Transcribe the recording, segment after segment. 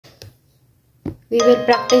we will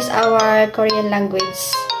practice our Korean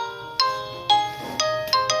language.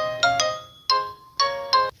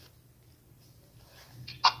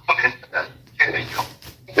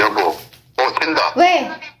 여보, 된다.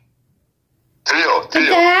 왜? 들려.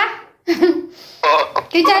 괜찮아?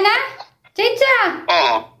 괜찮아? 진짜?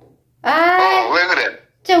 왜 그래?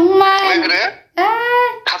 정말. 왜 그래?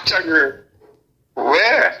 갑자기.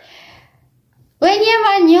 왜?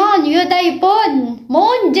 왜냐면요, 휴대폰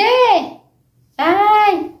문제.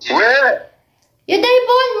 왜? 휴대폰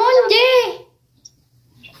문제.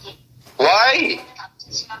 Why?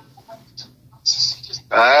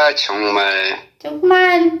 정말.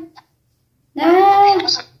 정말.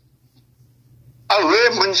 왜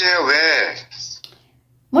문제야, 왜?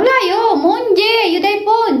 몰라요. 문제.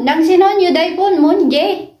 휴대폰. 당신은 휴대폰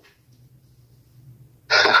문제.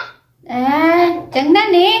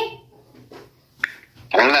 장난해?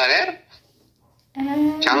 장난해?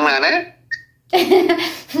 장난해?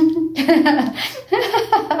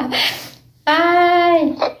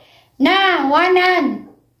 나 화난.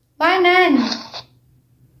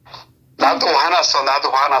 나도 화났어.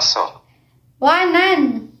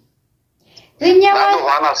 화난. 나도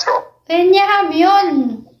화났어.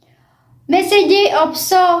 왜냐하면 메시지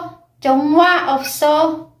없어. 전화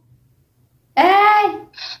없어.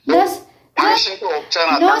 당신도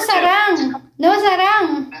없잖아. 너 사랑.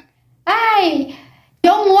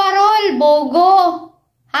 영화를 보고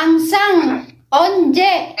항상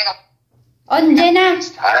언제나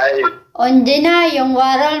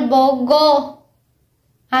영화를 보고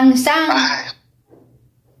항상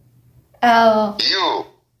no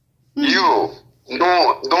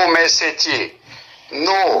message,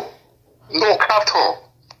 no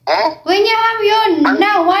카톡. 왜냐하면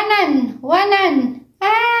나 화난.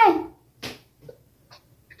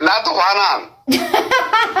 나도 화난.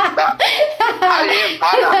 아니,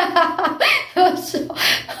 화난.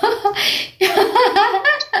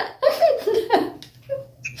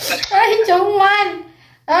 정말.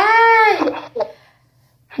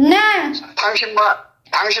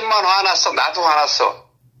 당신만 화났어. 나도 화났어.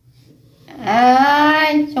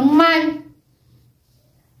 정말.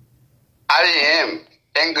 I am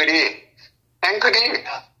angry.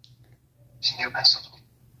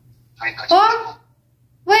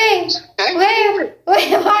 왜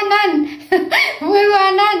화난? 왜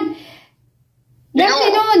화난?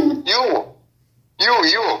 당신은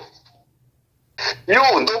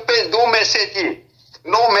no message,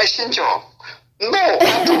 no messenger, no.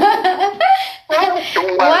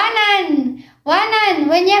 정말. 화난.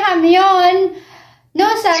 왜냐하면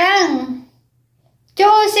너 사랑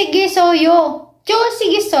조식이서요.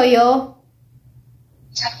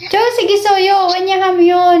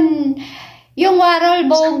 왜냐하면 영화를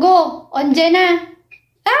보고 언제나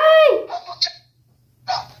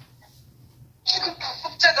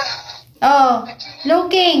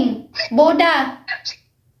looking 보다.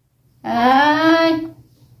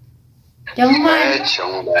 정말.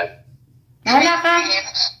 알아가.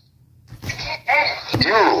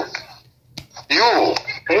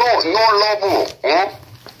 no love.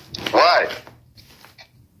 Why?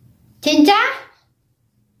 진짜?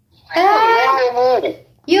 no love.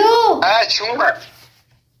 정말.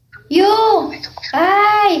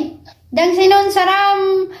 당신은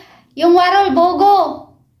사람 영화를 보고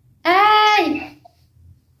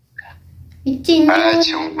미친놈.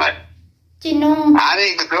 정말. 미친놈.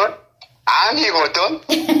 아니거든.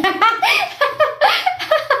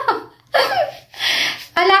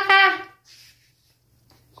 알아가.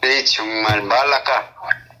 정말 말라까.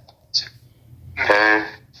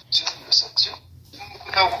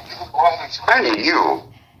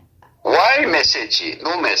 Why message?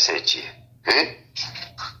 No message.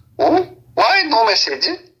 Why no message?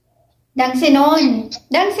 당신은.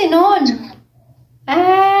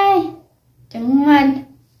 정말.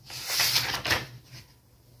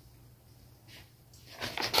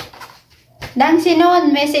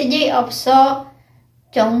 당신은 메시지 없어.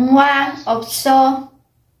 전화 없어.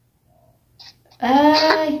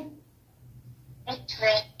 It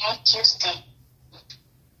rained Tuesday.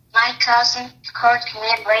 My cousin called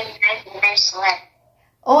me very nice left.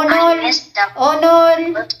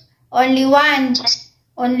 Only one.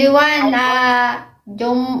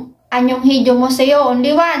 좀 안녕히 주무세요.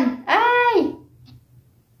 Only one. Then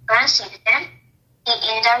he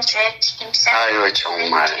indulged himself.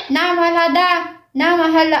 정말. 나말하다.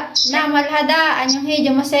 안녕히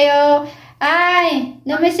주무세요.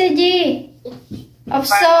 no message.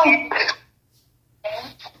 없어.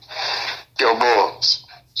 여보.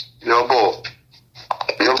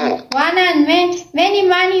 화난. many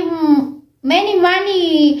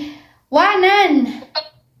money. 화난.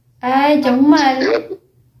 Ai, 정말.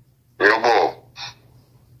 여보.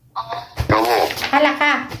 여보.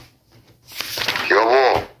 할라카.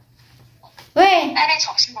 여보. 왜? 딸의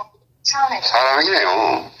정신 먹고 차원에서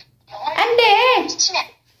사랑해요. 안 돼.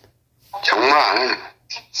 치매. 정말.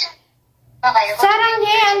 오빠가 이거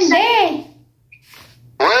사랑해, 안 돼.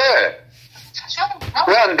 왜? 자주 하는구나.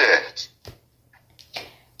 왜 안 돼?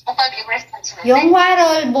 오빠 미국에서 지냈는데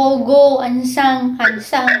영화를 보고 항상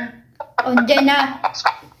언제나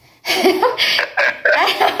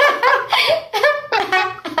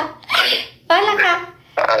할라카.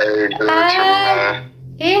 아이고, 정말.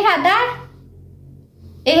 이해하다?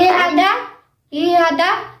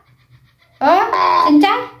 이해하다?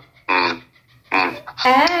 진짜? 응.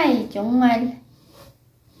 아이, 정말.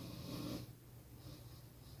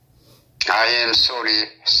 I am sorry.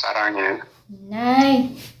 사랑해.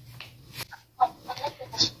 나이.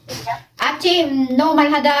 아침,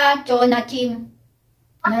 노말하다, 좋은 아침.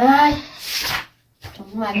 나이.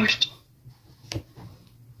 정말.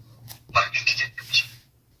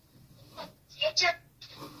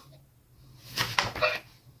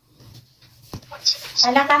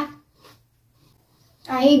 할라카.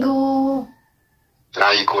 아이고,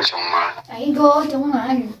 아이고, 정말. 아이고,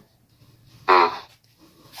 정말. 응.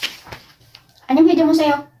 안녕히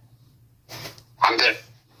주무세요. 안 돼.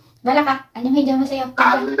 할라카, 안녕히 주무세요.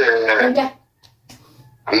 안 돼. 자,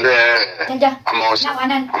 안 돼. 자. 안 먹었어. 나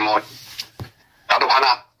화난. 안 먹었어. 나도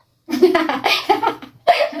화나.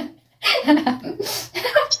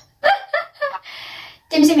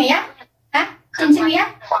 찜찜이야? 아?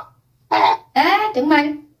 찜찜이야? 아,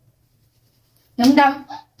 정말. 농담.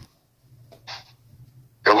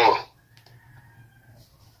 여보.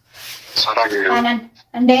 사랑해요. 화난.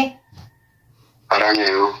 안 돼.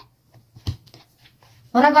 사랑해요.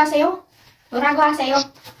 뭐라고 하세요? 뭐라고 하세요?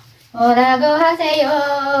 뭐라고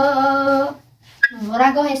하세요?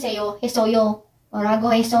 뭐라고 했어요? 했어요?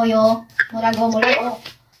 뭐라고 했어요? 뭐라고 몰라요?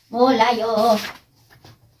 몰라요.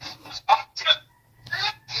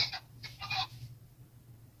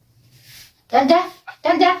 짠자,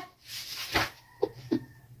 짠자.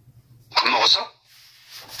 밥 먹었어?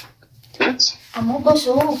 응? 안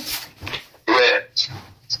먹었어. 왜?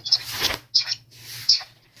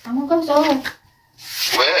 안 먹었어.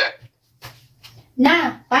 왜?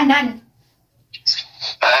 나, 화난.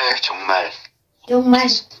 아이, 정말. 정말.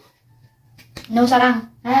 너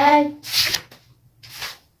사랑. 아이.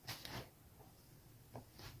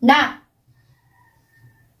 나.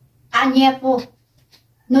 안 예뻐.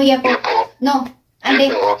 너 예뻐. 예뻐. 너. 안 돼.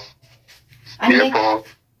 예뻐. 안 돼. 예뻐.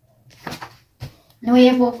 너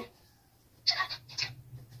예뻐.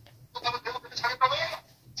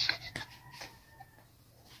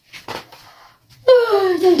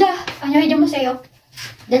 자, 안녕히 주무세요.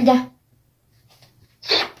 자,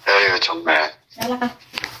 에휴, 정말. 날아가.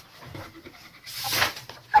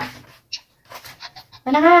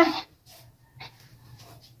 날아가.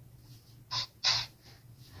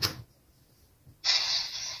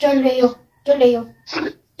 쫄래요.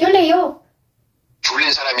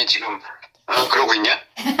 졸린 사람이 지금, 그러고 있냐?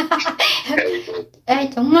 에이구, 에이,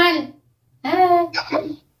 정말. 아,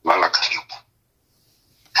 말라가지고.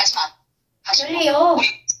 하지마. 쫄래요.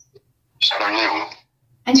 사랑해요.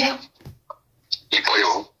 안 돼.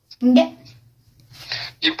 이뻐요. 안 돼.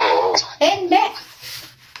 이뻐. 안 돼.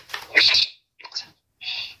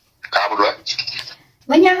 까불어?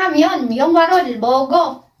 왜냐하면 영화를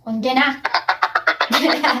보고 언제나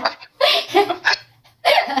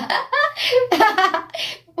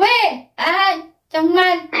왜? 아,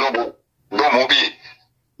 정말. 너 무비.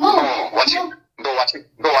 뭐?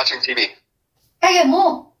 너 watching TV. 그게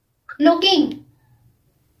뭐? looking.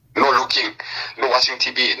 No looking. No watching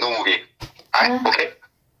TV. No movie. 아. 오케이.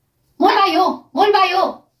 뭘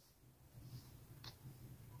봐요?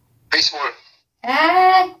 베이스볼.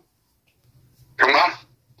 아, 정말?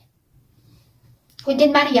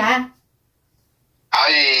 거짓말이야.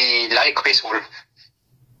 I like baseball.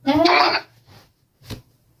 아, 정말?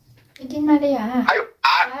 거짓말이야.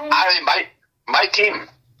 My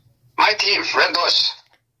team, Randers.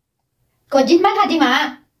 거짓말 하지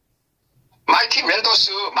마. My team, Randers.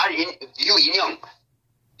 You 인형,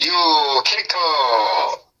 you 캐릭터.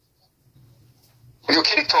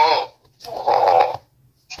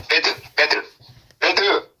 배드.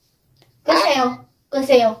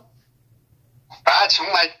 끄세요. 아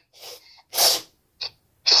정말.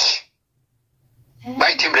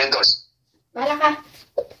 My team, Randers. 말아가.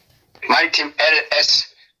 My team, LS,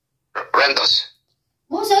 Randers.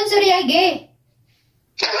 무슨 소리야 이게?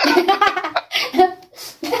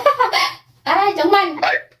 아, 정말.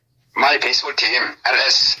 My baseball team,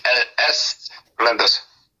 LS, Randers.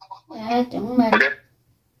 아, 정말. 오케이?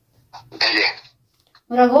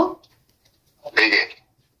 뭐라고? 베개.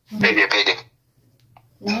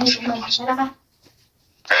 네, 정말 말아가.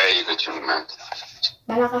 에이, 정말.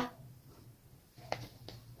 말아가.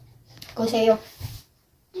 보세요.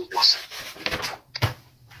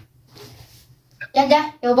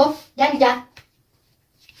 자, 여보. 자.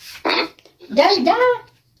 응? 자.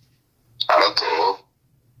 알았어.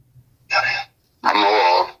 안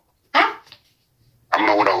먹어. 아? 안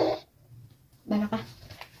먹으라고. 말아가.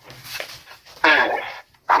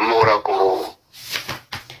 안 먹으라고.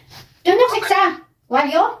 저녁 식사.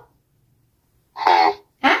 완료? 하?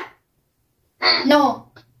 응.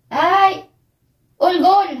 No. Ay.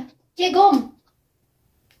 Ulgol. 지금.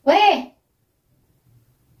 왜?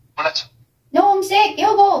 알았어. No 음식.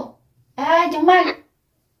 여보. 아, 정말.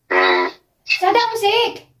 응. 사다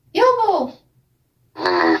음식. 여보.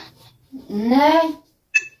 네.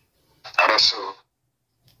 알았어.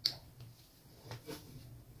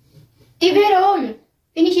 TV 롤.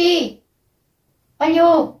 피니시.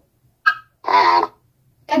 완료.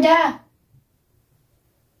 가자.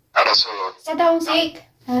 알았어. 사다 음식.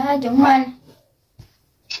 아, 정말.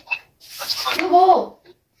 여보.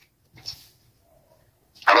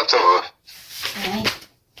 알았어. Ay.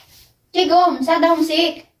 지금 사다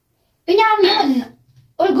음식. 왜냐하면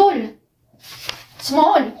얼굴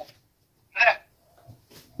small.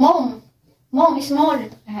 몸 small.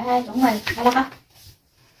 아, 정말. 알아가.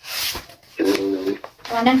 응.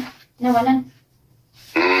 와난. 나 와난.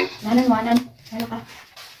 응. 나는 와난. 알아가.